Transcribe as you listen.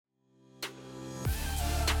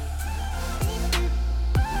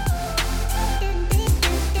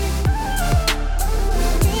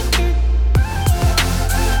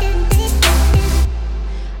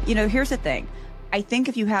Here's the thing. I think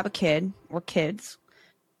if you have a kid or kids,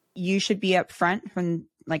 you should be upfront from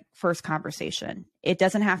like first conversation. It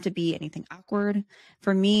doesn't have to be anything awkward.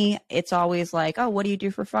 For me, it's always like, oh, what do you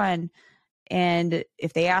do for fun? And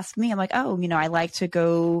if they ask me, I'm like, oh, I like to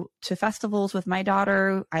go to festivals with my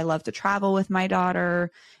daughter. I love to travel with my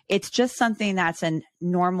daughter. It's just something that's a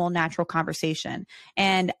normal, natural conversation.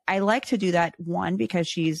 And I like to do that, one, because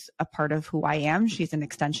she's a part of who I am. She's an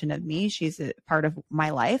extension of me. She's a part of my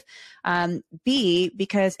life. B,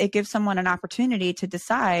 because it gives someone an opportunity to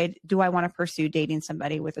decide, do I want to pursue dating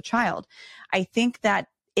somebody with a child? I think that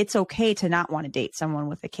it's okay to not want to date someone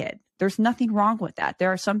with a kid. There's nothing wrong with that.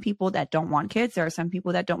 There are some people that don't want kids. There are some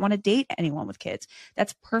people that don't want to date anyone with kids.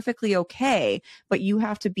 That's perfectly okay. But you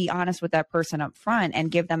have to be honest with that person up front and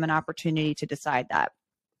give them an opportunity to decide that.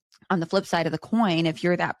 On the flip side of the coin, if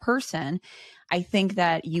you're that person, I think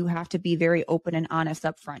that you have to be very open and honest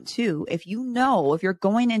up front too. If you're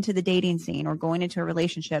going into the dating scene or going into a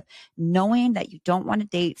relationship, knowing that you don't want to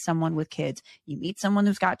date someone with kids, you meet someone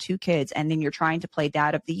who's got 2 kids, and then you're trying to play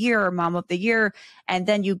dad of the year or mom of the year. And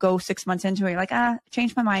then you go 6 months into it, you're like,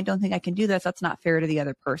 changed my mind. Don't think I can do this. That's not fair to the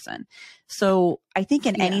other person. So I think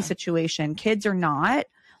in any situation, kids or not,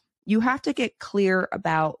 you have to get clear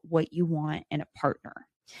about what you want in a partner.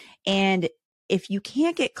 And if you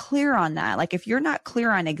can't get clear on that, like if you're not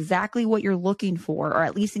clear on exactly what you're looking for, or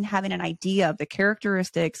at least in having an idea of the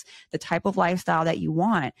characteristics, the type of lifestyle that you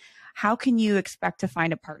want, how can you expect to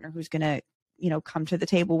find a partner who's going to, come to the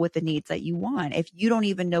table with the needs that you want if you don't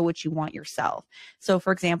even know what you want yourself? So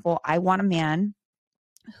for example, I want a man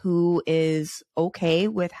who is okay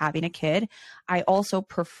with having a kid. I also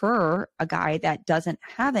prefer a guy that doesn't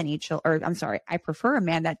have any children, I prefer a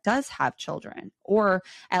man that does have children, or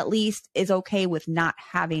at least is okay with not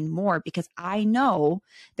having more, because I know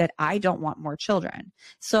that I don't want more children.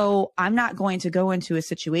 So I'm not going to go into a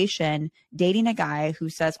situation dating a guy who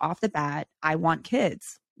says off the bat, I want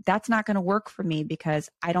kids. That's not going to work for me because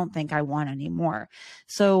I don't think I want any more.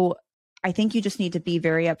 So I think you just need to be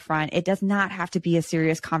very upfront. It does not have to be a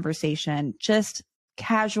serious conversation, just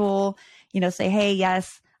casual, say, hey,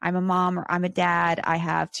 yes, I'm a mom or I'm a dad. I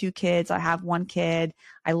have 2 kids. I have 1 kid.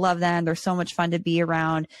 I love them. They're so much fun to be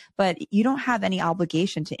around, but you don't have any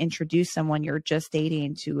obligation to introduce someone you're just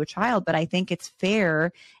dating to a child. But I think it's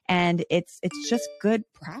fair, and it's just good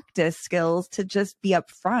practice skills to just be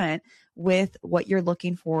upfront with what you're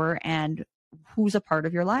looking for and who's a part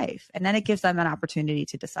of your life. And then it gives them an opportunity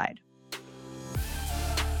to decide.